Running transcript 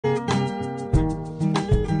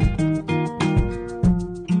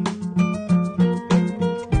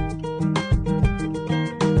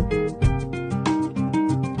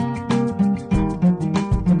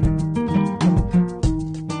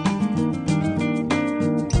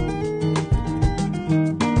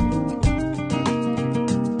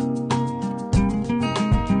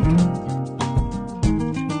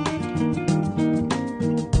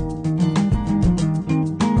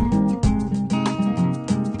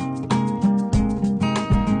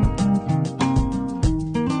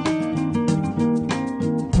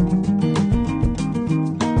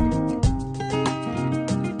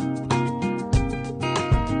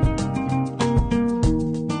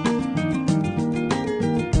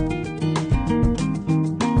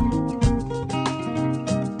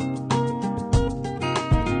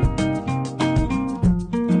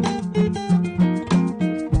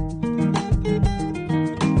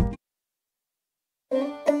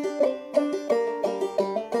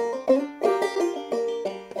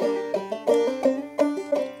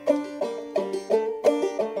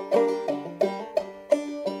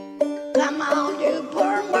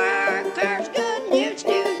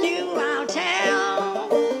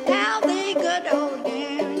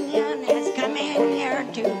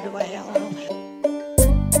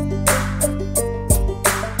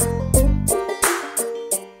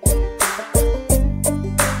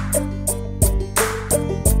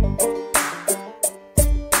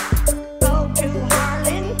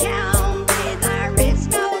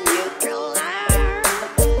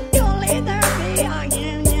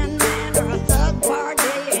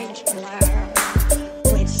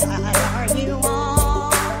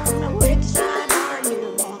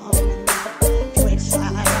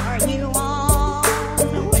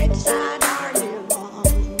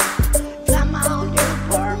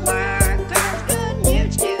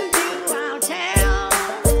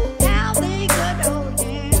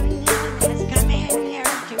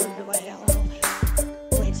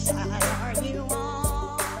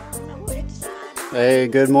Hey,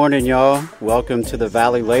 good morning, y'all. Welcome to the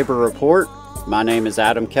Valley Labor Report. My name is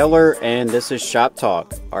Adam Keller, and this is Shop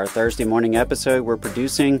Talk, our Thursday morning episode we're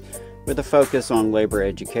producing with a focus on labor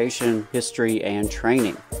education, history, and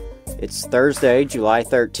training. It's Thursday, July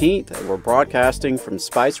 13th, and we're broadcasting from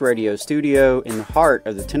Spice Radio Studio in the heart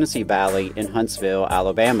of the Tennessee Valley in Huntsville,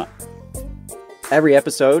 Alabama. Every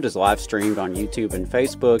episode is live streamed on YouTube and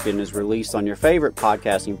Facebook and is released on your favorite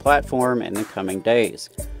podcasting platform in the coming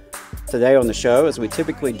days. Today on the show, as we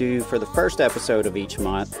typically do for the first episode of each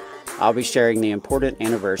month, I'll be sharing the important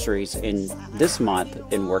anniversaries in this month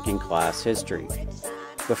in working class history.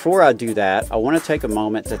 Before I do that, I want to take a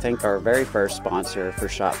moment to thank our very first sponsor for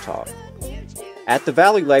Shop Talk. At the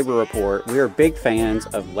Valley Labor Report, we are big fans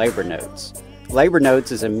of Labor Notes. Labor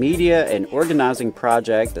Notes is a media and organizing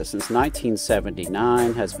project that since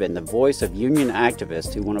 1979 has been the voice of union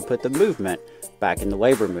activists who want to put the movement back in the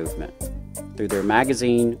labor movement. Through their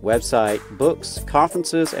magazine, website, books,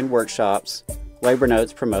 conferences, and workshops, Labor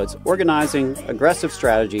Notes promotes organizing, aggressive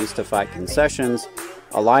strategies to fight concessions,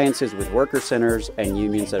 alliances with worker centers, and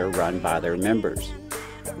unions that are run by their members.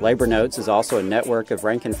 Labor Notes is also a network of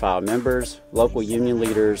rank-and-file members, local union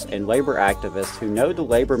leaders, and labor activists who know the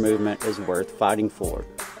labor movement is worth fighting for.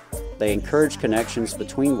 They encourage connections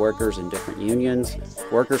between workers in different unions,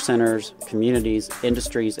 worker centers, communities,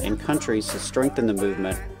 industries, and countries to strengthen the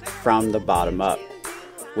movement from the bottom up.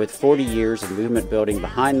 With 40 years of movement building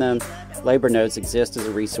behind them, Labor Notes exist as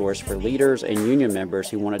a resource for leaders and union members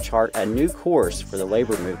who want to chart a new course for the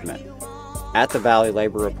labor movement. At the Valley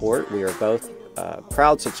Labor Report, we are both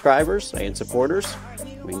proud subscribers and supporters.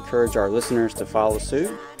 We encourage our listeners to follow suit.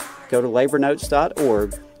 Go to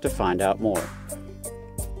labornotes.org to find out more.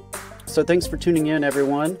 So thanks for tuning in,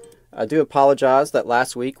 everyone. I do apologize that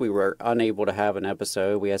last week we were unable to have an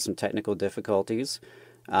episode. We had some technical difficulties.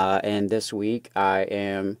 And this week I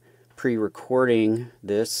am pre-recording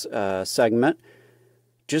this segment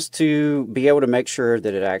just to be able to make sure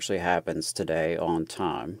that it actually happens today on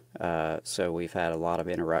time. So we've had a lot of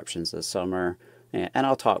interruptions this summer, and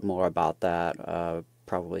I'll talk more about that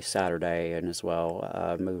probably Saturday and as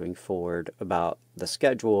well moving forward about the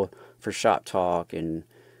schedule for Shop Talk and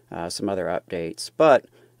some other updates. But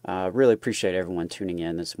really appreciate everyone tuning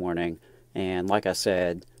in this morning. And like I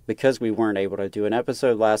said, because we weren't able to do an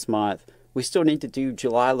episode last month, we still need to do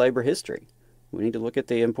July labor history. We need to look at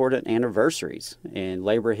the important anniversaries in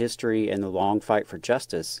labor history and the long fight for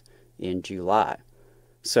justice in July.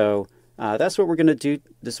 So that's what we're going to do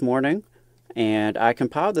this morning. And I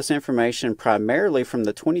compiled this information primarily from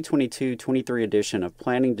the 2022-23 edition of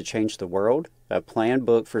Planning to Change the World, a plan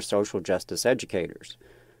book for social justice educators.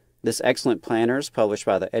 This excellent planner is published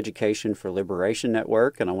by the Education for Liberation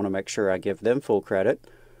Network, and I want to make sure I give them full credit.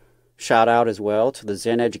 Shout out as well to the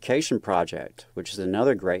Zen Education Project, which is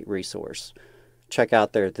another great resource. Check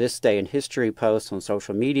out their This Day in History posts on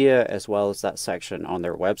social media, as well as that section on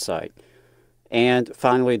their website. And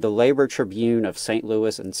finally, the Labor Tribune of St.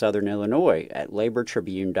 Louis and Southern Illinois at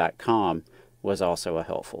labortribune.com was also a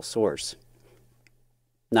helpful source.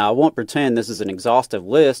 Now, I won't pretend this is an exhaustive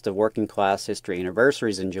list of working class history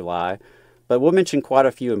anniversaries in July, but we'll mention quite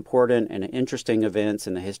a few important and interesting events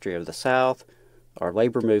in the history of the South, our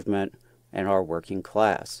labor movement, and our working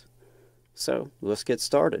class. So, let's get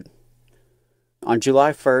started. On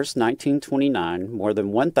July 1st, 1929, more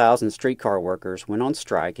than 1,000 streetcar workers went on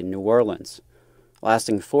strike in New Orleans.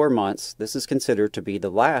 Lasting 4 months, this is considered to be the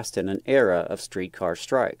last in an era of streetcar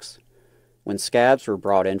strikes. When scabs were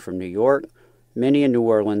brought in from New York, many in New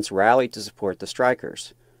Orleans rallied to support the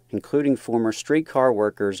strikers, including former streetcar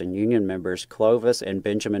workers and union members Clovis and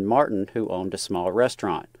Benjamin Martin, who owned a small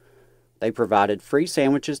restaurant. They provided free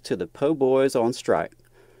sandwiches to the po' boys on strike.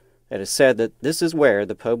 It is said that this is where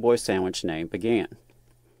the po' boy sandwich name began.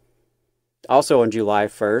 Also on July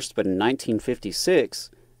 1st, but in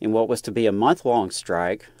 1956, in what was to be a month-long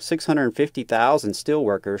strike, 650,000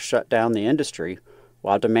 steelworkers shut down the industry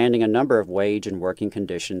while demanding a number of wage and working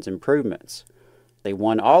conditions improvements. They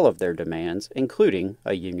won all of their demands, including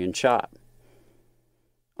a union shop.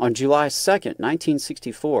 On July 2,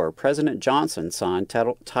 1964, President Johnson signed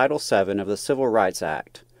Title VII of the Civil Rights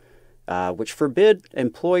Act, which forbid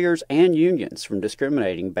employers and unions from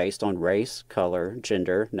discriminating based on race, color,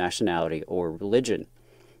 gender, nationality, or religion.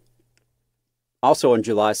 Also on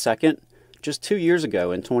July 2nd, just 2 years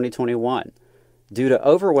ago in 2021, due to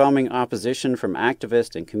overwhelming opposition from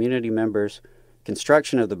activists and community members,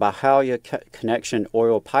 construction of the Bahia Connection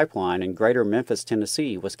oil pipeline in Greater Memphis,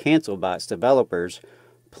 Tennessee was canceled by its developers,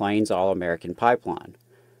 Plains All-American Pipeline.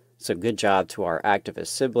 So good job to our activist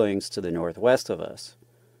siblings to the northwest of us.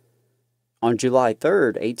 On July 3,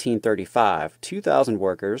 1835, 2,000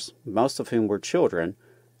 workers, most of whom were children,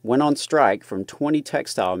 went on strike from 20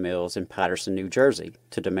 textile mills in Paterson, New Jersey,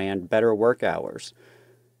 to demand better work hours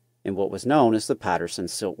in what was known as the Paterson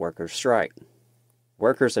Silk Workers' Strike.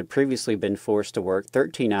 Workers had previously been forced to work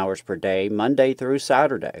 13 hours per day, Monday through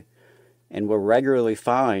Saturday, and were regularly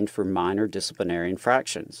fined for minor disciplinary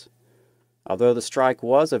infractions. Although the strike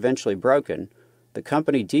was eventually broken, the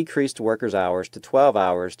company decreased workers' hours to 12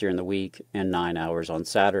 hours during the week and 9 hours on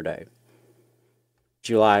Saturday.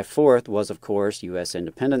 July 4th was, of course, U.S.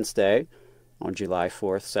 Independence Day. On July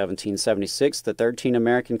 4th, 1776, the 13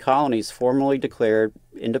 American colonies formally declared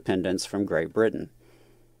independence from Great Britain.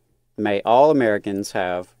 May all Americans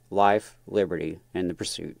have life, liberty, and the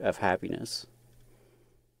pursuit of happiness.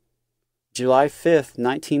 July 5th,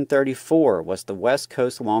 1934 was the West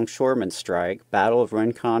Coast Longshoremen's Strike, Battle of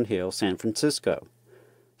Rincon Hill, San Francisco.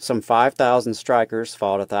 Some 5,000 strikers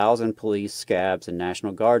fought 1,000 police, scabs, and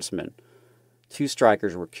National Guardsmen. 2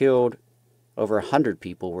 strikers were killed. Over 100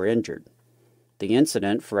 people were injured. The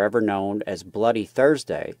incident, forever known as Bloody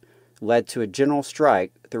Thursday, led to a general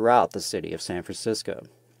strike throughout the city of San Francisco.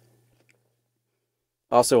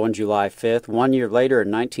 Also on July 5th, 1 year later in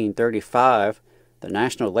 1935, the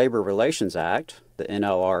National Labor Relations Act, the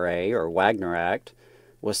NLRA or Wagner Act,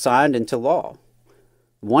 was signed into law.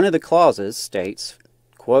 One of the clauses states,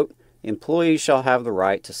 quote, "Employees shall have the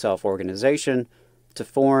right to self-organization, to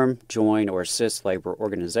form, join, or assist labor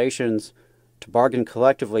organizations, to bargain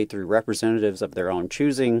collectively through representatives of their own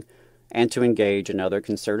choosing, and to engage in other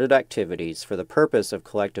concerted activities for the purpose of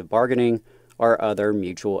collective bargaining or other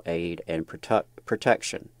mutual aid and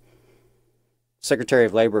protection." Secretary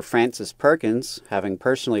of Labor Francis Perkins, having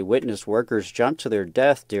personally witnessed workers jump to their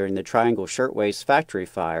death during the Triangle Shirtwaist Factory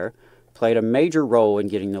fire, played a major role in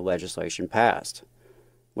getting the legislation passed.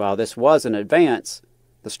 While this was an advance,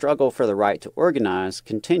 the struggle for the right to organize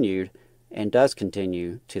continued and does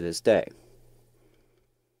continue to this day.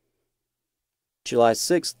 July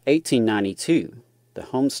 6, 1892, the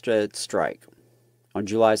Homestead Strike. On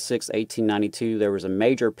July 6, 1892, there was a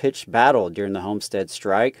major pitched battle during the Homestead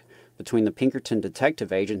Strike between the Pinkerton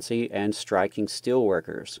Detective Agency and striking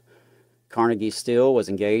steelworkers. Carnegie Steel was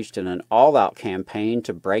engaged in an all-out campaign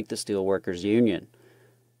to break the Steelworkers Union.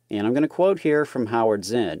 And I'm going to quote here from Howard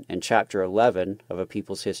Zinn in Chapter 11 of A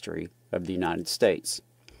People's History of the United States.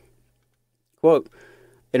 Quote,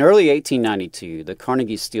 "In early 1892, the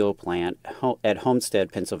Carnegie Steel plant at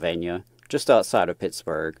Homestead, Pennsylvania, just outside of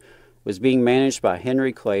Pittsburgh, was being managed by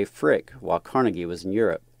Henry Clay Frick while Carnegie was in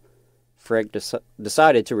Europe. Frick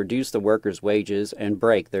decided to reduce the workers' wages and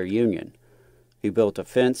break their union. He built a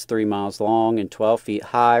fence 3 miles long and 12 feet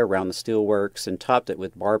high around the steel works and topped it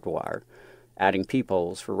with barbed wire, adding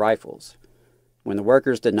peepholes for rifles. When the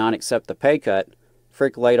workers did not accept the pay cut,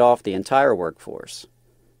 Frick laid off the entire workforce.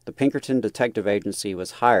 The Pinkerton Detective Agency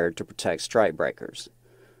was hired to protect strikebreakers.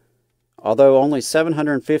 Although only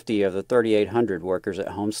 750 of the 3,800 workers at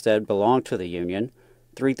Homestead belonged to the union,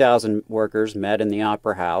 3,000 workers met in the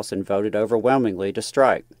Opera House and voted overwhelmingly to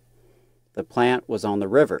strike. The plant was on the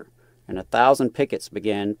river, and 1,000 pickets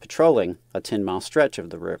began patrolling a 10-mile stretch of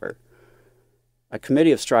the river. A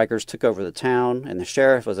committee of strikers took over the town, and the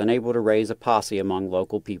sheriff was unable to raise a posse among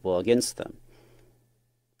local people against them.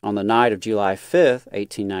 On the night of July 5,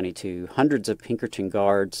 1892, hundreds of Pinkerton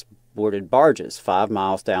guards boarded barges 5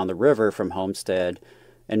 miles down the river from Homestead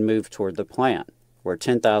and moved toward the plant, where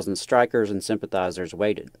 10,000 strikers and sympathizers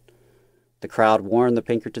waited. The crowd warned the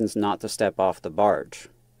Pinkertons not to step off the barge.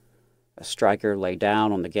 A striker lay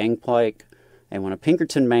down on the gangplank, and when a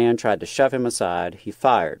Pinkerton man tried to shove him aside, he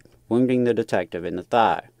fired, wounding the detective in the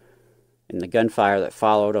thigh. In the gunfire that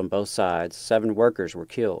followed on both sides, 7 workers were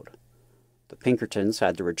killed. The Pinkertons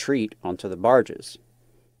had to retreat onto the barges.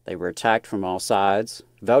 They were attacked from all sides,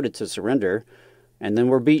 voted to surrender, and then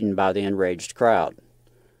were beaten by the enraged crowd.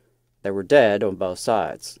 They were dead on both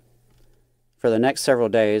sides. For the next several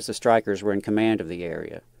days, the strikers were in command of the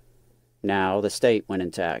area. Now the state went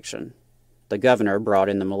into action. The governor brought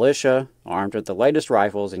in the militia, armed with the latest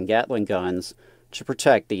rifles and Gatling guns, to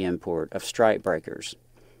protect the import of strikebreakers.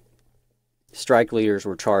 Strike leaders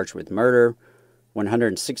were charged with murder.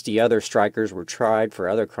 160 other strikers were tried for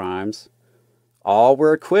other crimes. All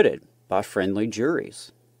were acquitted by friendly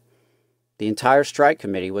juries. The entire strike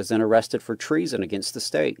committee was then arrested for treason against the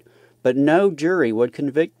state, but no jury would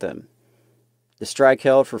convict them. The strike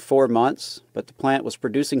held for 4 months, but the plant was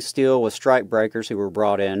producing steel with strikebreakers who were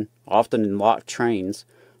brought in, often in locked trains,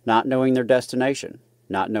 not knowing their destination,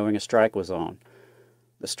 not knowing a strike was on.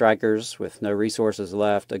 The strikers, with no resources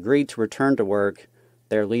left, agreed to return to work,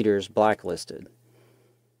 their leaders blacklisted.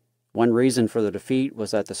 One reason for the defeat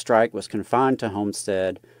was that the strike was confined to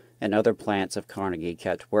Homestead and other plants of Carnegie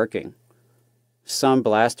kept working. Some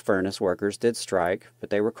blast furnace workers did strike, but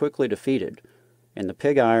they were quickly defeated, and the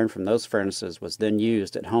pig iron from those furnaces was then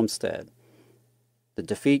used at Homestead. The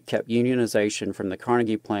defeat kept unionization from the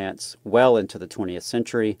Carnegie plants well into the 20th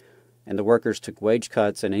century, and the workers took wage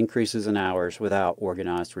cuts and increases in hours without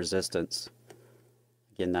organized resistance.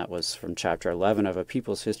 Again, that was from Chapter 11 of A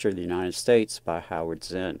People's History of the United States by Howard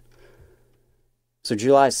Zinn. So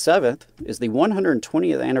July 7th is the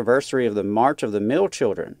 120th anniversary of the March of the Mill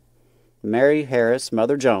Children. Mary Harris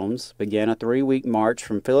Mother Jones began a 3-week march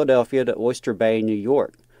from Philadelphia to Oyster Bay, New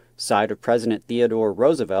York, site of President Theodore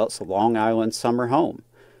Roosevelt's Long Island summer home,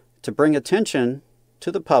 to bring attention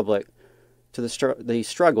to the public to the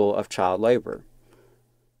struggle of child labor.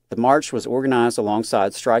 The march was organized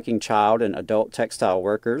alongside striking child and adult textile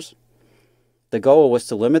workers. The goal was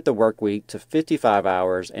to limit the work week to 55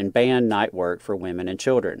 hours and ban night work for women and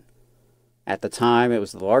children. At the time, it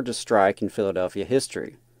was the largest strike in Philadelphia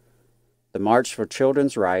history. The March for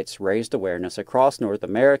Children's Rights raised awareness across North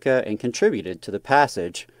America and contributed to the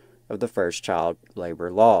passage of the first child labor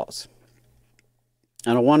laws.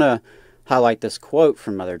 And I want to highlight this quote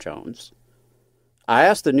from Mother Jones. I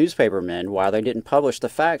asked the newspapermen why they didn't publish the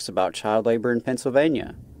facts about child labor in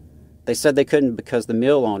Pennsylvania. They said they couldn't because the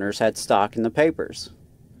mill owners had stock in the papers.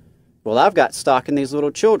 Well, I've got stock in these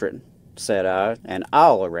little children, said I, and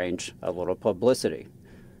I'll arrange a little publicity.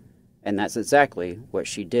 And that's exactly what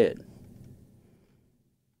she did.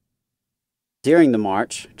 During the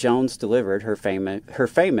march, Jones delivered her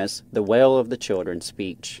famous The Wail of the Children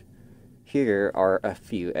speech. Here are a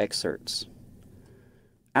few excerpts.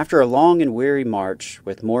 After a long and weary march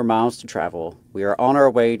with more miles to travel, we are on our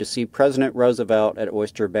way to see President Roosevelt at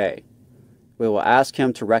Oyster Bay. We will ask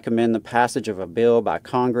him to recommend the passage of a bill by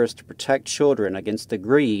Congress to protect children against the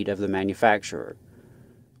greed of the manufacturer.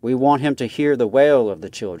 We want him to hear the wail of the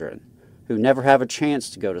children, who never have a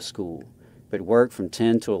chance to go to school, but work from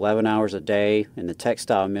 10 to 11 hours a day in the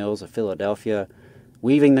textile mills of Philadelphia,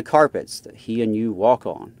 weaving the carpets that he and you walk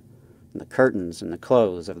on, and the curtains and the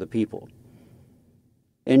clothes of the people.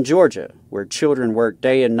 In Georgia, where children work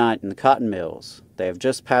day and night in the cotton mills, they have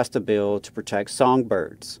just passed a bill to protect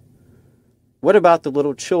songbirds. What about the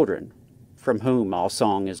little children, from whom all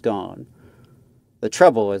song is gone? The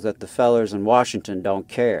trouble is that the fellers in Washington don't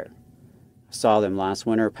care. I saw them last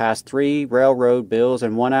winter pass 3 railroad bills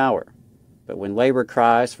in 1 hour. But when labor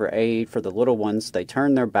cries for aid for the little ones, they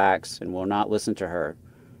turn their backs and will not listen to her.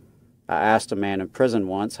 I asked a man in prison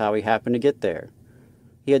once how he happened to get there.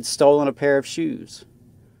 He had stolen a pair of shoes.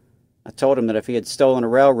 I told him that if he had stolen a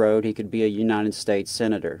railroad, he could be a United States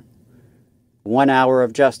Senator. 1 hour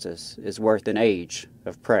of justice is worth an age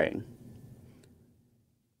of praying.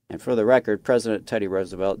 And for the record, President Teddy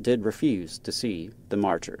Roosevelt did refuse to see the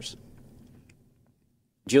marchers.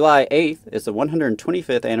 July 8th is the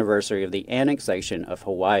 125th anniversary of the annexation of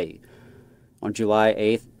Hawaii. On July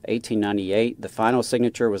 8th, 1898, the final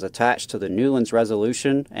signature was attached to the Newlands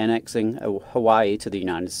Resolution annexing Hawaii to the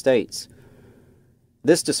United States.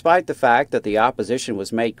 This despite the fact that the opposition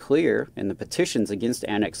was made clear in the petitions against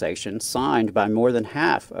annexation signed by more than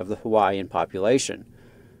half of the Hawaiian population.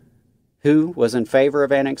 Who was in favor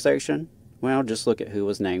of annexation? Well, just look at who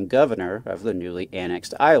was named governor of the newly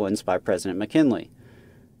annexed islands by President McKinley.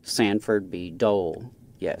 Sanford B. Dole.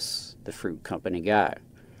 Yes, the fruit company guy.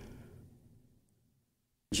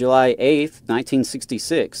 July 8th,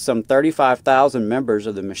 1966, some 35,000 members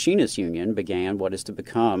of the Machinists Union began what is to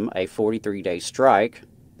become a 43-day strike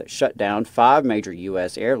that shut down 5 major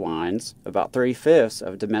U.S. airlines, about 3/5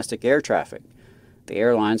 of domestic air traffic. The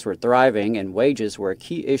airlines were thriving and wages were a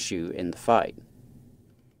key issue in the fight.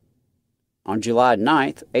 On July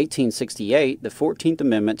 9th, 1868, the 14th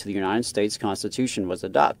Amendment to the United States Constitution was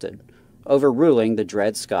adopted, overruling the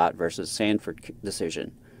Dred Scott v. Sanford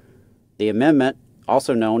decision. The amendment,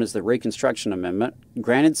 also known as the Reconstruction Amendment,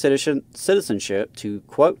 granted citizenship to,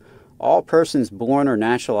 quote, all persons born or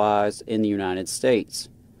naturalized in the United States.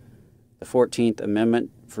 The 14th Amendment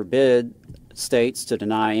forbid states to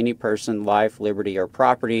deny any person life, liberty, or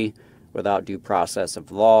property without due process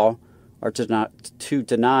of law, or to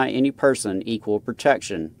deny any person equal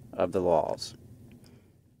protection of the laws.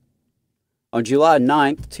 On July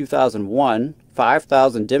 9, 2001,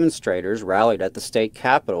 5,000 demonstrators rallied at the state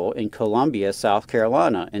capitol in Columbia, South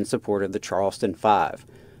Carolina, in support of the Charleston Five,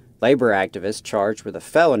 labor activists charged with a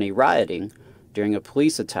felony rioting during a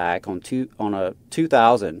police attack on a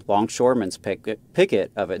 2000 longshoremen's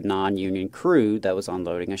picket of a non-union crew that was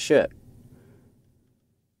unloading a ship.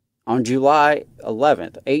 On July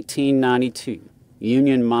 11, 1892,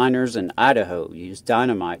 Union miners in Idaho used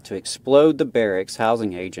dynamite to explode the barracks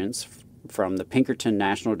housing agents from the Pinkerton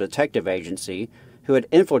National Detective Agency who had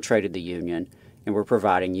infiltrated the Union and were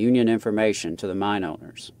providing Union information to the mine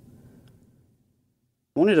owners.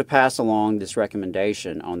 I wanted to pass along this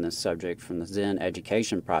recommendation on this subject from the Zen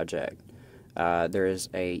Education Project. There is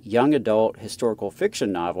a young adult historical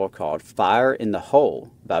fiction novel called Fire in the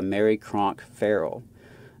Hole by Mary Cronk Farrell.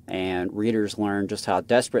 And readers learn just how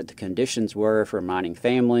desperate the conditions were for mining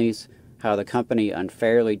families, how the company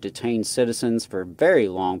unfairly detained citizens for very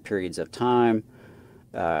long periods of time,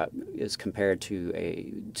 is compared to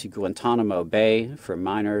Guantanamo Bay for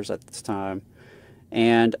miners at this time.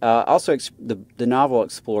 And also the novel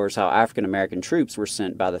explores how African American troops were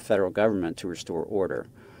sent by the federal government to restore order.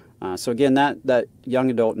 So again, that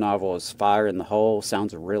young adult novel is Fire in the Hole.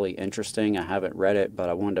 Sounds really interesting. I haven't read it, but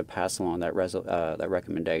I wanted to pass along that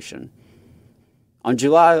recommendation. On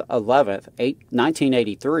July 11th,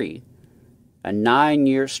 1983, a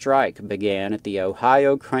 9-year strike began at the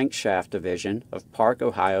Ohio Crankshaft Division of Park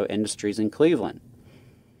Ohio Industries in Cleveland.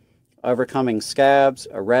 Overcoming scabs,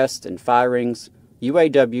 arrests, and firings,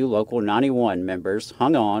 UAW Local 91 members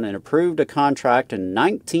hung on and approved a contract in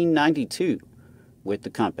 1992 with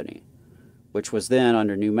the company, which was then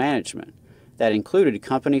under new management, that included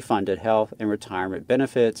company-funded health and retirement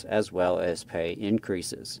benefits as well as pay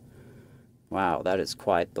increases. Wow, that is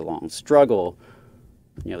quite the long struggle,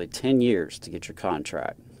 nearly 10 years to get your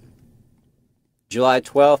contract. July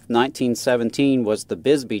 12, 1917 was the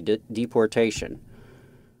Bisbee deportation.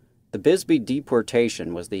 The Bisbee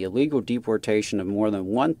deportation was the illegal deportation of more than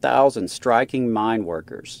 1,000 striking mine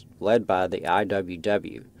workers, led by the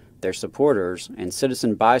IWW, their supporters, and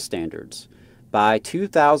citizen bystanders, by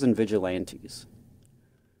 2,000 vigilantes.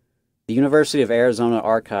 The University of Arizona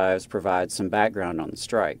Archives provides some background on the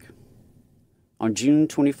strike. On June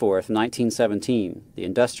 24, 1917, the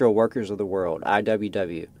Industrial Workers of the World,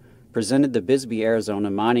 IWW, presented the Bisbee,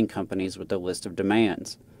 Arizona mining companies with a list of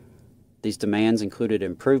demands. These demands included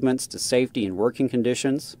improvements to safety and working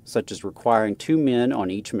conditions, such as requiring 2 men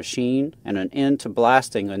on each machine and an end to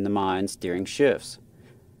blasting in the mines during shifts.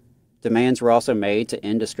 Demands were also made to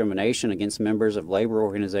end discrimination against members of labor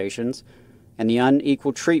organizations and the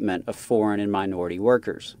unequal treatment of foreign and minority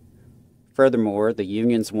workers. Furthermore, the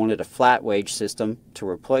unions wanted a flat wage system to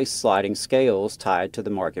replace sliding scales tied to the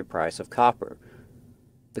market price of copper.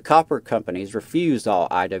 The copper companies refused all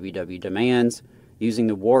IWW demands, using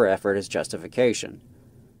the war effort as justification.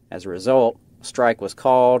 As a result, a strike was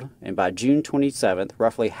called, and by June 27th,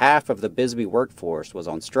 roughly half of the Bisbee workforce was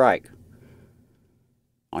on strike.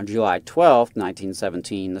 On July 12,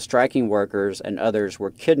 1917, the striking workers and others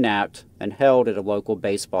were kidnapped and held at a local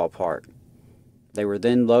baseball park. They were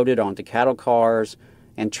then loaded onto cattle cars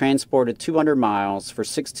and transported 200 miles for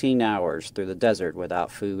 16 hours through the desert without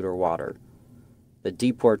food or water. The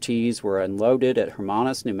deportees were unloaded at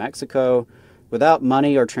Hermanas, New Mexico, without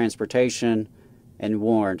money or transportation, and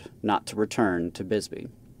warned not to return to Bisbee.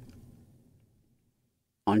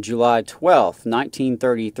 On July 12,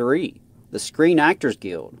 1933, the Screen Actors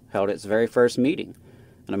Guild held its very first meeting,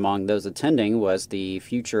 and among those attending was the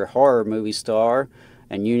future horror movie star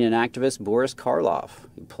and union activist Boris Karloff,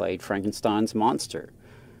 who played Frankenstein's monster.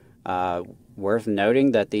 Worth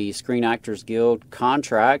noting that the Screen Actors Guild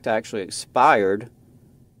contract actually expired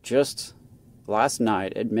just last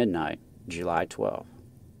night at midnight, July 12th.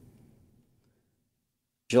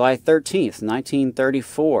 July 13th,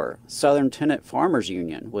 1934, Southern Tenant Farmers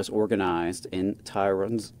Union was organized in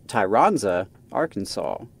Tyronza,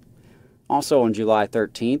 Arkansas. Also on July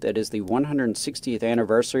 13th, it is the 160th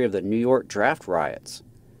anniversary of the New York draft riots.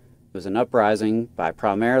 It was an uprising by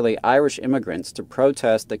primarily Irish immigrants to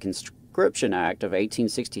protest the Conscription Act of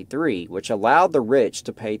 1863, which allowed the rich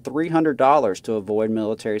to pay $300 to avoid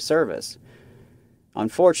military service.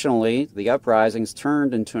 Unfortunately, the uprisings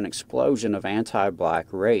turned into an explosion of anti-black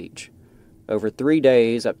rage. Over 3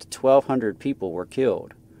 days, up to 1,200 people were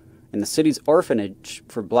killed, and the city's orphanage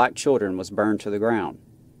for black children was burned to the ground.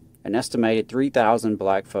 An estimated 3,000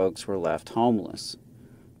 black folks were left homeless.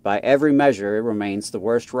 By every measure, it remains the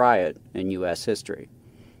worst riot in U.S. history.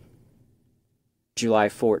 July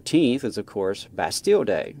 14th is, of course, Bastille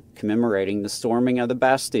Day, commemorating the storming of the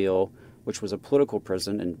Bastille, which was a political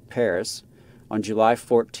prison in Paris, on July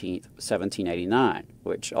 14th, 1789,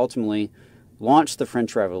 which ultimately launched the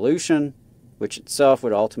French Revolution, which itself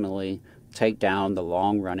would ultimately take down the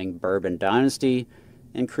long-running Bourbon dynasty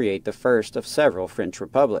and create the first of several French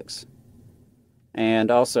republics. And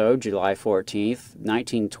also, July 14th,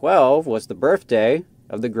 1912 was the birthday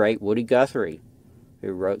of the great Woody Guthrie,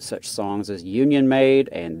 who wrote such songs as Union Maid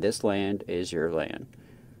and This Land Is Your Land.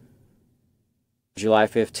 July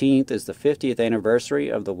 15th is the 50th anniversary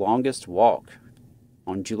of the longest walk.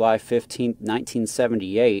 On July 15,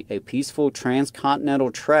 1978, a peaceful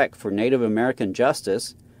transcontinental trek for Native American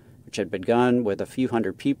justice, which had begun with a few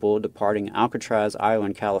hundred people departing Alcatraz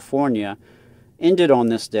Island, California, ended on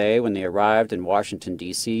this day when they arrived in Washington,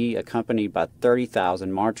 D.C., accompanied by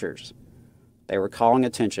 30,000 marchers. They were calling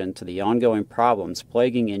attention to the ongoing problems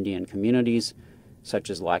plaguing Indian communities, such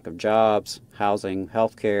as lack of jobs, housing,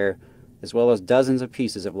 health care, as well as dozens of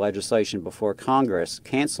pieces of legislation before Congress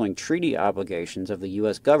canceling treaty obligations of the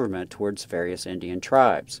U.S. government towards various Indian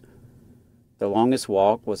tribes. The longest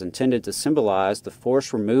walk was intended to symbolize the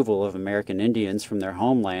forced removal of American Indians from their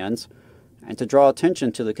homelands and to draw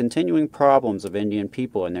attention to the continuing problems of Indian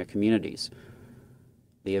people in their communities.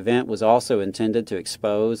 The event was also intended to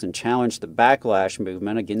expose and challenge the backlash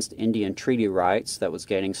movement against Indian treaty rights that was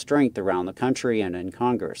gaining strength around the country and in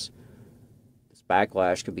Congress.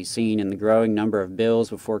 Backlash could be seen in the growing number of bills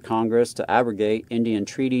before Congress to abrogate Indian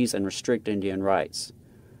treaties and restrict Indian rights.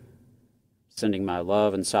 Sending my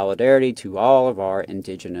love and solidarity to all of our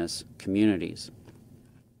indigenous communities.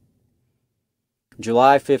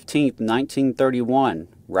 July 15, 1931,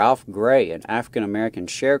 Ralph Gray, an African-American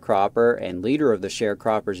sharecropper and leader of the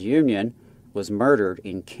Sharecroppers Union, was murdered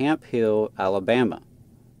in Camp Hill, Alabama.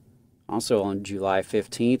 Also on July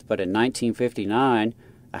 15th, but in 1959,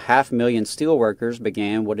 500,000 steelworkers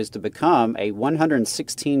began what is to become a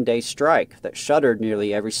 116-day strike that shuttered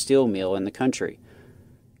nearly every steel mill in the country.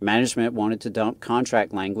 Management wanted to dump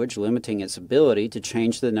contract language limiting its ability to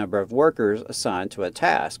change the number of workers assigned to a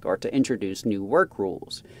task or to introduce new work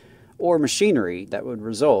rules, or machinery that would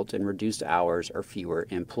result in reduced hours or fewer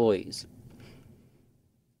employees.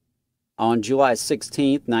 On July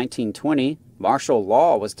 16, 1920, martial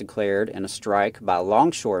law was declared in a strike by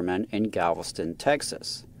longshoremen in Galveston,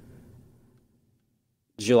 Texas.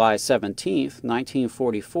 July 17,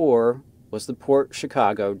 1944, was the Port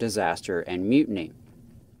Chicago disaster and mutiny.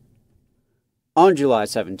 On July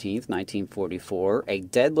 17, 1944, a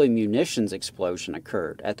deadly munitions explosion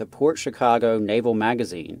occurred at the Port Chicago Naval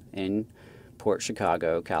Magazine in Port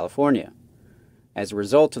Chicago, California. As a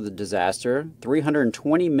result of the disaster,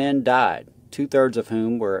 320 men died, two-thirds of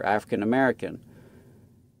whom were African American.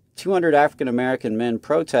 200 African American men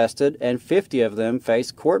protested, and 50 of them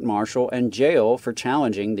faced court-martial and jail for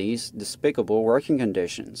challenging these despicable working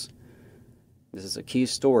conditions. This is a key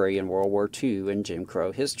story in World War II and Jim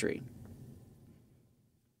Crow history.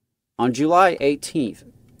 On July 18,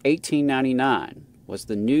 1899, was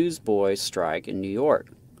the Newsboys' strike in New York.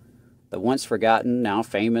 The once forgotten, now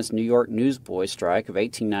famous New York Newsboys strike of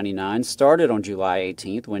 1899 started on July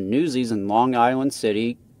 18th when newsies in Long Island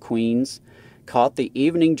City, Queens, caught the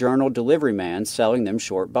evening journal delivery man selling them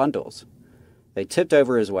short bundles. They tipped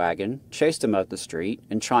over his wagon, chased him up the street,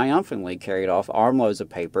 and triumphantly carried off armloads of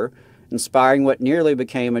paper, inspiring what nearly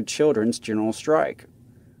became a children's general strike.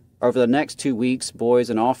 Over the next 2 weeks, boys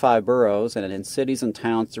in all 5 boroughs and in cities and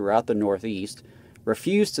towns throughout the Northeast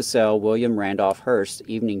refused to sell William Randolph Hearst's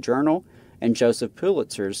Evening Journal and Joseph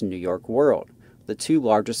Pulitzer's New York World, the 2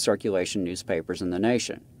 largest circulation newspapers in the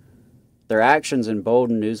nation. Their actions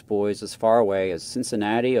emboldened newsboys as far away as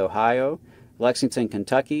Cincinnati, Ohio, Lexington,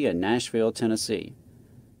 Kentucky, and Nashville, Tennessee,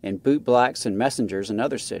 and bootblacks and messengers in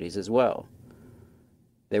other cities as well.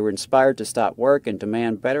 They were inspired to stop work and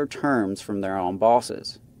demand better terms from their own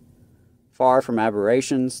bosses. Far from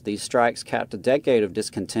aberrations, these strikes capped a decade of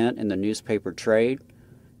discontent in the newspaper trade.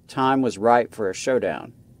 Time was ripe for a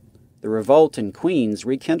showdown. The revolt in Queens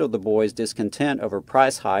rekindled the boys' discontent over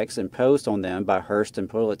price hikes imposed on them by Hearst and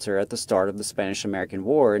Pulitzer at the start of the Spanish-American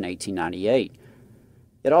War in 1898.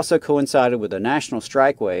 It also coincided with a national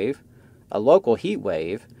strike wave, a local heat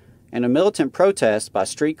wave, and a militant protest by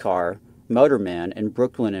streetcar motormen in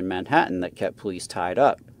Brooklyn and Manhattan that kept police tied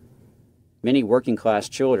up. Many working-class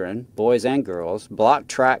children, boys and girls, blocked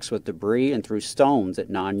tracks with debris and threw stones at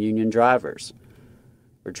non-union drivers.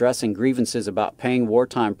 Redressing grievances about paying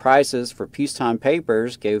wartime prices for peacetime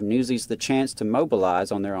papers gave newsies the chance to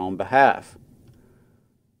mobilize on their own behalf.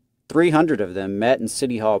 300 of them met in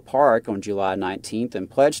City Hall Park on July 19th and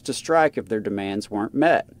pledged to strike if their demands weren't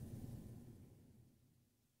met.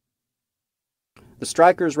 The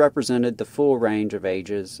strikers represented the full range of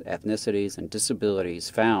ages, ethnicities, and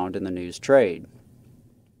disabilities found in the news trade.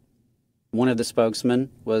 One of the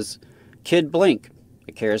spokesmen was Kid Blink,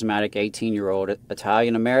 a charismatic 18-year-old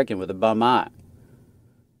Italian-American with a bum eye.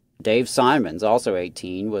 Dave Simons, also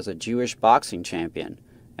 18, was a Jewish boxing champion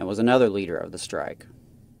and was another leader of the strike.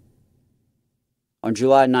 On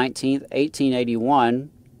July 19,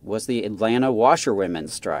 1881, was the Atlanta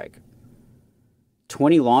washerwomen's strike.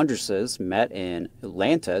 20 laundresses met in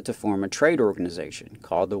Atlanta to form a trade organization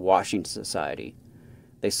called the Washing Society.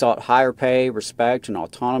 They sought higher pay, respect, and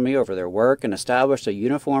autonomy over their work and established a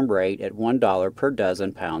uniform rate at $1 per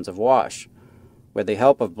dozen pounds of wash. With the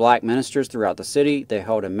help of black ministers throughout the city, they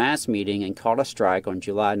held a mass meeting and called a strike on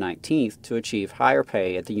July 19th to achieve higher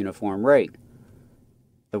pay at the uniform rate.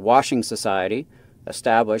 The Washing Society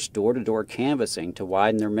established door-to-door canvassing to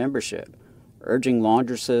widen their membership, urging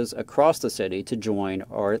laundresses across the city to join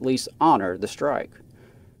or at least honor the strike.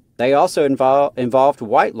 They also involved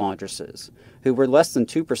white laundresses, who were less than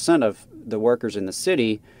 2% of the workers in the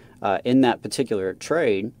city in that particular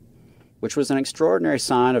trade, which was an extraordinary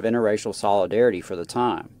sign of interracial solidarity for the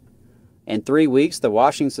time. In 3 weeks, the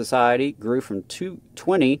Washing Society grew from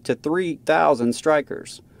 20 to 3,000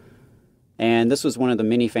 strikers. And this was one of the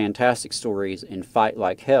many fantastic stories in Fight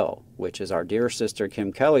Like Hell, which is our dear sister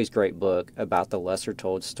Kim Kelly's great book about the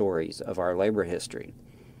lesser-told stories of our labor history.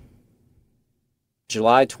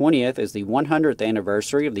 July 20th is the 100th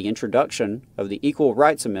anniversary of the introduction of the Equal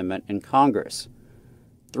Rights Amendment in Congress.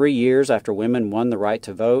 3 years after women won the right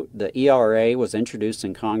to vote, the ERA was introduced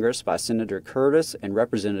in Congress by Senator Curtis and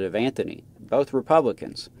Representative Anthony, both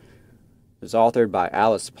Republicans. It was authored by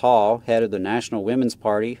Alice Paul, head of the National Women's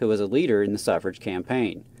Party, who was a leader in the suffrage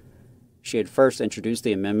campaign. She had first introduced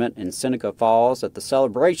the amendment in Seneca Falls at the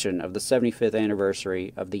celebration of the 75th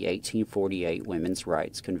anniversary of the 1848 Women's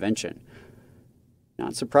Rights Convention.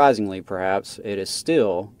 Not surprisingly, perhaps, it is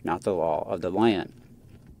still not the law of the land.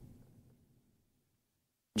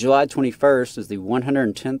 July 21st is the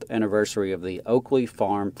 110th anniversary of the Oakley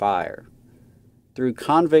Farm Fire. Through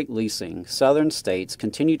convict leasing, Southern states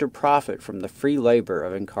continue to profit from the free labor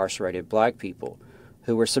of incarcerated black people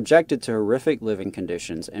who were subjected to horrific living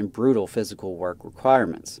conditions and brutal physical work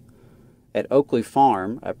requirements. At Oakley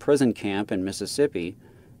Farm, a prison camp in Mississippi,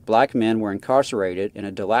 black men were incarcerated in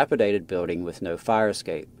a dilapidated building with no fire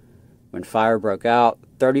escape. When fire broke out,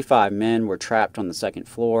 35 men were trapped on the second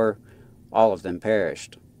floor. All of them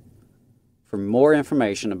perished. For more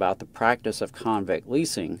information about the practice of convict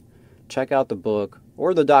leasing, check out the book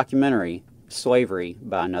or the documentary Slavery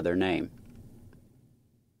by Another Name.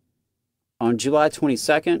 On July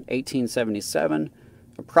 22, 1877,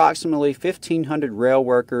 approximately 1,500 rail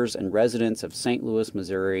workers and residents of St. Louis,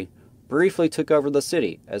 Missouri, briefly took over the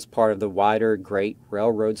city as part of the wider Great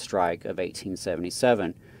Railroad Strike of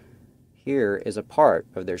 1877. Here is a part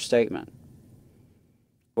of their statement.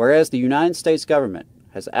 Whereas the United States government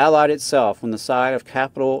has allied itself on the side of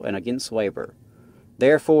capital and against labor,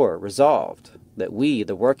 therefore resolved that we,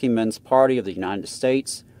 the Working Men's Party of the United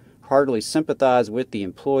States, heartily sympathize with the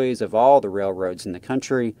employees of all the railroads in the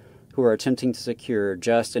country who are attempting to secure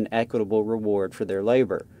just and equitable reward for their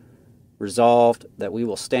labor. Resolved that we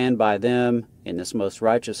will stand by them in this most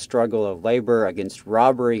righteous struggle of labor against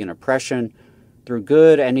robbery and oppression through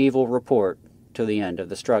good and evil report to the end of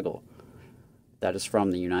the struggle. That is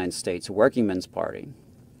from the United States Working Men's Party.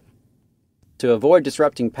 To avoid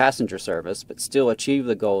disrupting passenger service but still achieve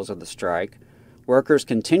the goals of the strike, workers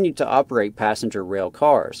continued to operate passenger rail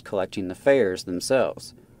cars, collecting the fares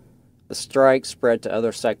themselves. The strike spread to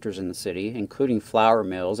other sectors in the city, including flour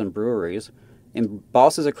mills and breweries, and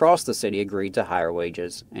bosses across the city agreed to higher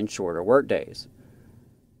wages and shorter workdays.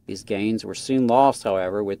 These gains were soon lost,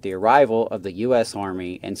 however, with the arrival of the U.S.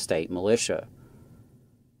 Army and state militia.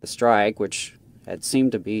 The strike, which had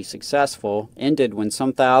seemed to be successful, ended when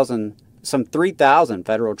some 3,000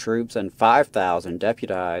 federal troops and 5,000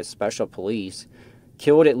 deputized special police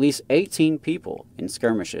killed at least 18 people in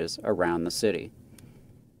skirmishes around the city.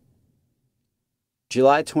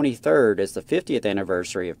 July 23rd is the 50th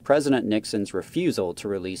anniversary of President Nixon's refusal to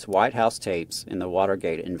release White House tapes in the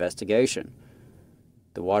Watergate investigation.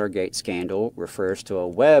 The Watergate scandal refers to a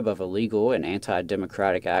web of illegal and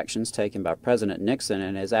anti-democratic actions taken by President Nixon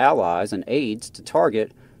and his allies and aides to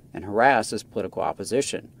target and harass his political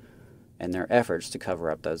opposition, and their efforts to cover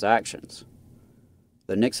up those actions.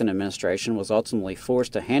 The Nixon administration was ultimately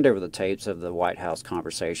forced to hand over the tapes of the White House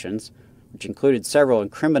conversations, which included several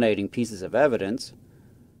incriminating pieces of evidence.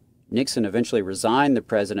 Nixon eventually resigned the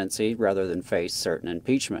presidency rather than face certain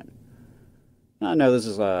impeachment. I know this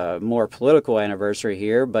is a more political anniversary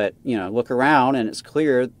here, but, look around and it's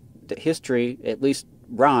clear that history at least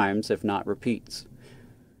rhymes, if not repeats.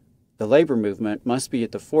 The labor movement must be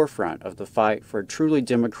at the forefront of the fight for a truly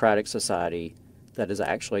democratic society that is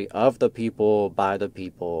actually of the people, by the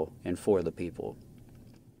people, and for the people.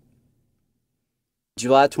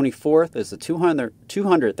 July 24th is the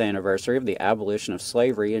 200th anniversary of the abolition of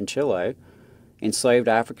slavery in Chile. Enslaved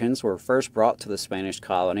Africans were first brought to the Spanish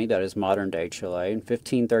colony that is modern-day Chile in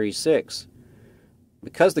 1536.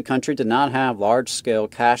 Because the country did not have large-scale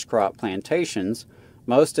cash crop plantations,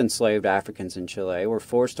 most enslaved Africans in Chile were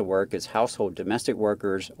forced to work as household domestic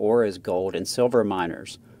workers or as gold and silver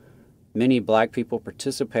miners. Many black people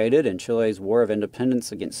participated in Chile's War of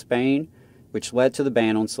Independence against Spain, which led to the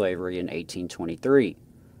ban on slavery in 1823.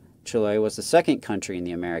 Chile was the second country in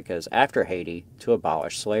the Americas after Haiti to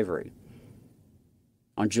abolish slavery.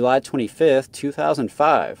 On July 25,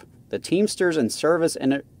 2005, the Teamsters and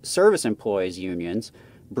Service Employees unions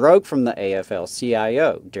broke from the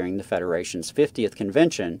AFL-CIO during the Federation's 50th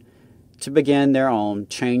convention to begin their own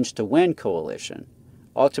Change to Win coalition,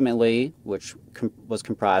 ultimately, which was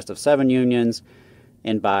comprised of 7 unions,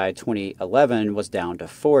 and by 2011 was down to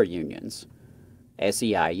 4 unions: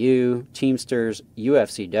 SEIU, Teamsters,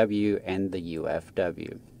 UFCW, and the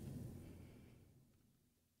UFW.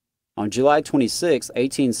 On July 26,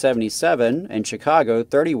 1877, in Chicago,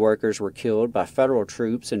 30 workers were killed by federal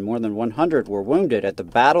troops and more than 100 were wounded at the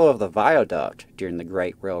Battle of the Viaduct during the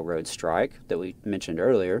Great Railroad Strike that we mentioned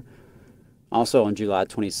earlier. Also on July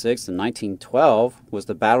 26, 1912, was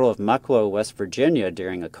the Battle of Mucklow, West Virginia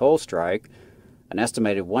during a coal strike. An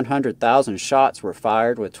estimated 100,000 shots were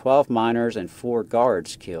fired with 12 miners and 4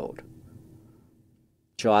 guards killed.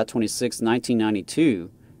 July 26, 1992,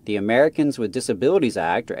 the Americans with Disabilities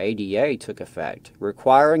Act, or ADA, took effect,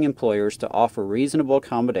 requiring employers to offer reasonable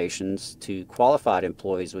accommodations to qualified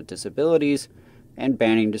employees with disabilities and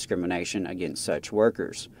banning discrimination against such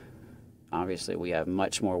workers. Obviously, we have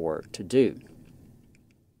much more work to do.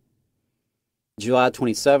 July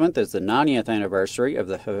 27th is the 90th anniversary of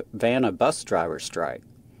the Havana bus drivers' strike.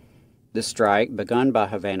 This strike, begun by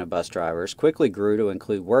Havana bus drivers, quickly grew to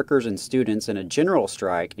include workers and students in a general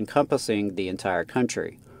strike encompassing the entire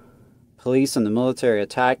country. Police and the military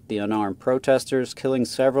attacked the unarmed protesters, killing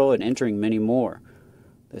several and injuring many more.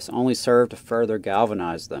 This only served to further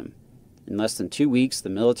galvanize them. In less than 2 weeks,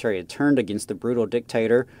 the military had turned against the brutal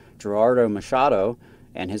dictator Gerardo Machado,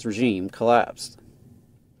 and his regime collapsed.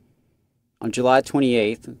 On July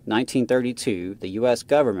 28, 1932, the U.S.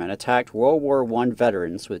 government attacked World War I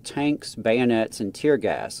veterans with tanks, bayonets, and tear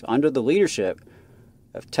gas under the leadership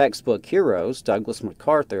of textbook heroes Douglas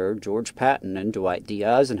MacArthur, George Patton, and Dwight D.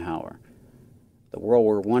 Eisenhower. The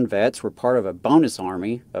World War I vets were part of a bonus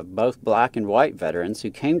army of both black and white veterans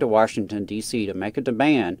who came to Washington, D.C. to make a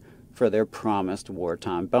demand for their promised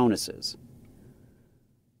wartime bonuses.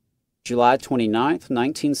 July 29,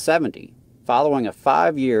 1970, following a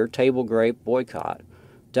 5-year table grape boycott,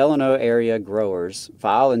 Delano area growers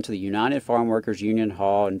filed into the United Farm Workers Union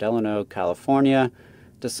Hall in Delano, California,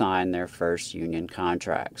 to sign their first union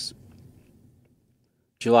contracts.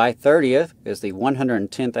 July 30th is the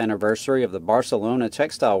 110th anniversary of the Barcelona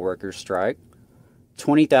textile workers' strike.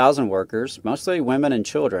 20,000 workers, mostly women and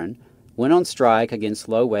children, went on strike against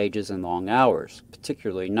low wages and long hours,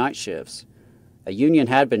 particularly night shifts. A union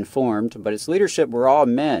had been formed, but its leadership were all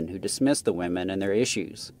men who dismissed the women and their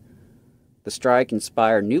issues. The strike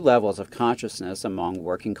inspired new levels of consciousness among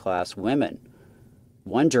working-class women.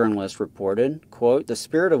 One journalist reported, quote, "The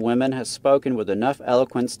spirit of women has spoken with enough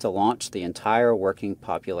eloquence to launch the entire working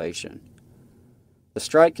population." The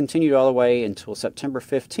strike continued all the way until September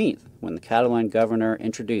 15th, when the Catalan governor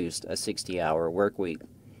introduced a 60-hour work week.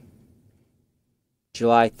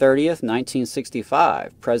 July 30th,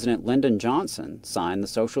 1965, President Lyndon Johnson signed the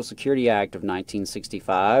Social Security Act of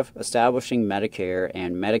 1965, establishing Medicare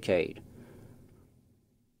and Medicaid.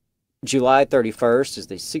 July 31st is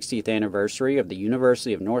the 60th anniversary of the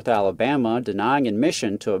University of North Alabama denying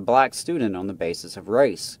admission to a black student on the basis of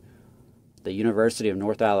race. The University of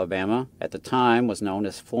North Alabama, at the time, was known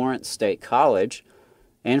as Florence State College,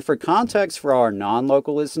 and for context for our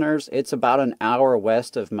non-local listeners, it's about an hour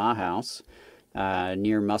west of my house,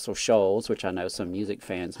 near Muscle Shoals, which I know some music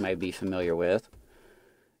fans may be familiar with.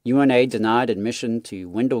 UNA denied admission to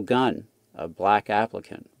Wendell Gunn, a black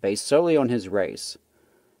applicant, based solely on his race.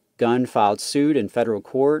 Gunn filed suit in federal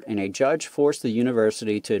court, and a judge forced the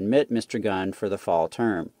university to admit Mr. Gunn for the fall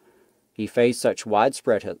term. He faced such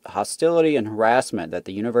widespread hostility and harassment that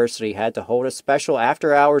the university had to hold a special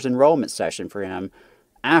after-hours enrollment session for him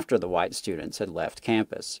after the white students had left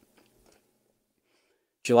campus.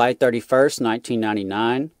 July 31st,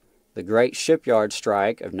 1999, the Great Shipyard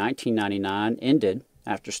Strike of 1999 ended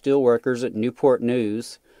after steelworkers at Newport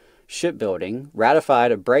News Shipbuilding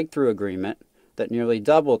ratified a breakthrough agreement that nearly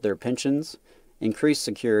doubled their pensions, increased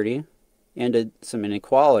security, ended some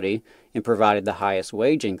inequality, and provided the highest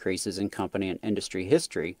wage increases in company and industry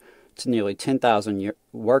history to nearly 10,000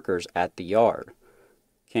 workers at the yard.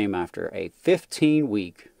 Came after a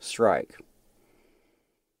 15-week strike.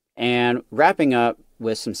 And wrapping up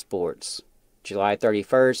with some sports. July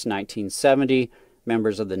 31st, 1970,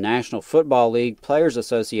 members of the National Football League Players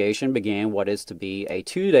Association began what is to be a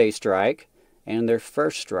 2-day strike and their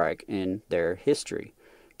first strike in their history.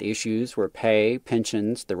 The issues were pay,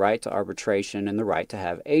 pensions, the right to arbitration, and the right to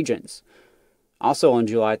have agents. Also on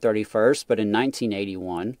July 31st, but in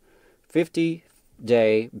 1981,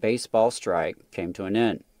 50-day baseball strike came to an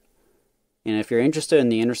end. And if you're interested in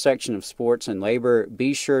the intersection of sports and labor,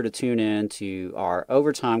 be sure to tune in to our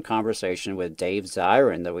overtime conversation with Dave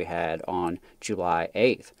Zirin that we had on July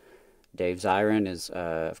 8th. Dave Zirin is,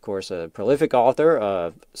 of course, a prolific author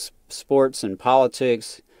of sports and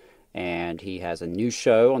politics, and he has a news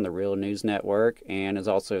show on the Real News Network and is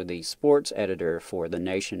also the sports editor for The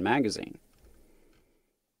Nation magazine.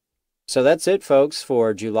 So that's it, folks,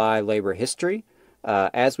 for July labor history.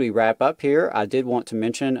 As we wrap up here, I did want to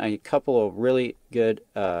mention a couple of really good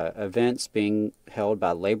events being held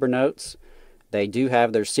by Labor Notes. They do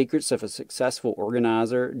have their Secrets of a Successful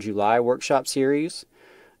Organizer July workshop series.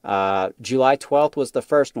 July 12th was the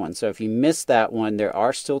first one, so if you missed that one, there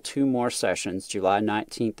are still 2 more sessions, July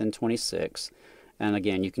 19th and 26th. And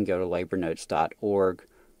again, you can go to labornotes.org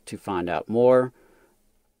to find out more.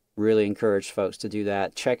 Really encourage folks to do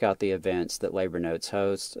that. Check out the events that Labor Notes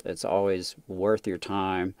hosts. It's always worth your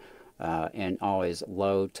time and always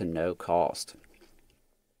low to no cost.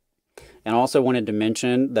 And also wanted to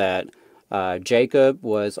mention that Jacob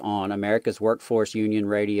was on America's Workforce Union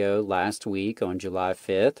Radio last week on July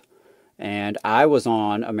 5th, and I was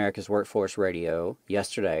on America's Workforce Radio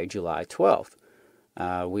yesterday, July 12th.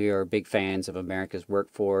 We are big fans of America's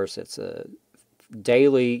Workforce. It's a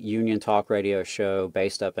daily union talk radio show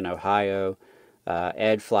based up in Ohio.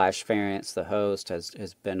 Ed Flash Ference, the host,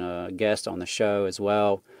 has been a guest on the show as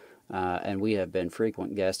well, and we have been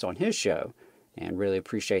frequent guests on his show and really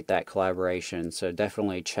appreciate that collaboration. So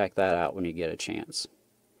definitely check that out when you get a chance.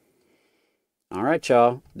 All right,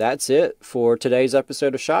 y'all. That's it for today's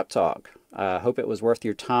episode of Shop Talk. I hope it was worth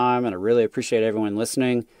your time, and I really appreciate everyone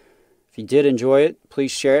listening. If you did enjoy it,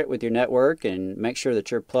 please share it with your network and make sure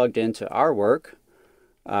that you're plugged into our work.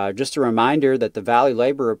 Just a reminder that the Valley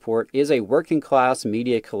Labor Report is a working class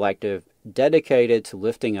media collective dedicated to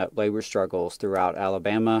lifting up labor struggles throughout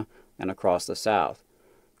Alabama and across the South.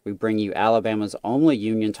 We bring you Alabama's only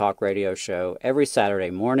union talk radio show every Saturday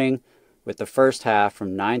morning, with the first half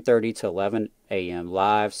from 9:30 to 11 a.m.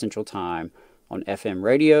 live Central Time on FM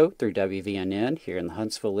radio through WVNN here in the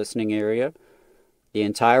Huntsville listening area. The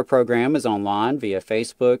entire program is online via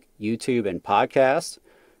Facebook, YouTube, and podcasts,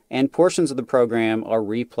 and portions of the program are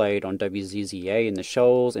replayed on WZZA in the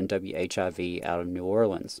Shoals and WHIV out of New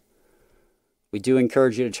Orleans. We do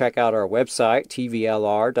encourage you to check out our website,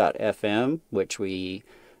 tvlr.fm, which we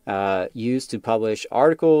use to publish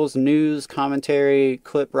articles, news, commentary,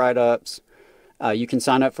 clip write-ups. You can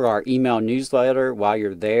sign up for our email newsletter while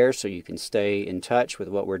you're there so you can stay in touch with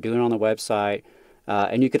what we're doing on the website.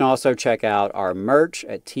 And you can also check out our merch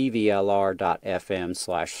at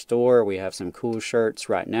tvlr.fm/store. We have some cool shirts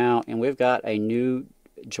right now, and we've got a new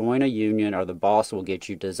Join a Union or the Boss Will Get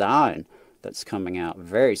You design that's coming out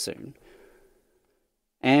very soon.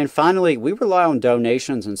 And finally, we rely on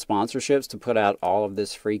donations and sponsorships to put out all of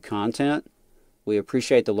this free content. We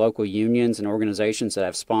appreciate the local unions and organizations that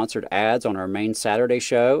have sponsored ads on our main Saturday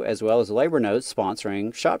show, as well as Labor Notes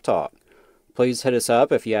sponsoring Shop Talk. Please hit us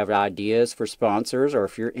up if you have ideas for sponsors or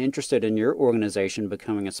if you're interested in your organization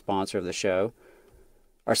becoming a sponsor of the show.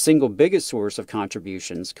 Our single biggest source of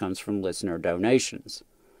contributions comes from listener donations.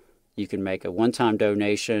 You can make a one-time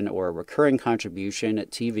donation or a recurring contribution at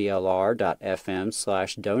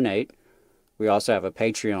tvlr.fm/donate. We also have a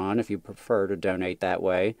Patreon if you prefer to donate that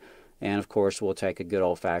way. And of course, we'll take a good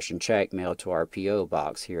old-fashioned check mailed to our P.O.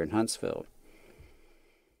 box here in Huntsville.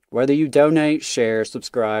 Whether you donate, share,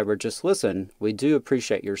 subscribe, or just listen, we do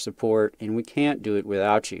appreciate your support, and we can't do it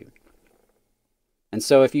without you. And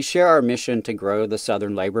so if you share our mission to grow the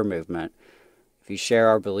Southern labor movement, if you share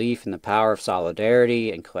our belief in the power of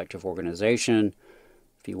solidarity and collective organization,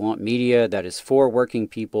 if you want media that is for working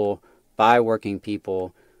people, by working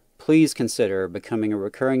people, please consider becoming a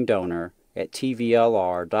recurring donor at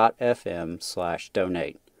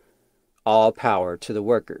tvlr.fm/donate. All power to the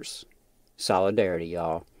workers. Solidarity,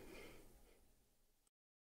 y'all.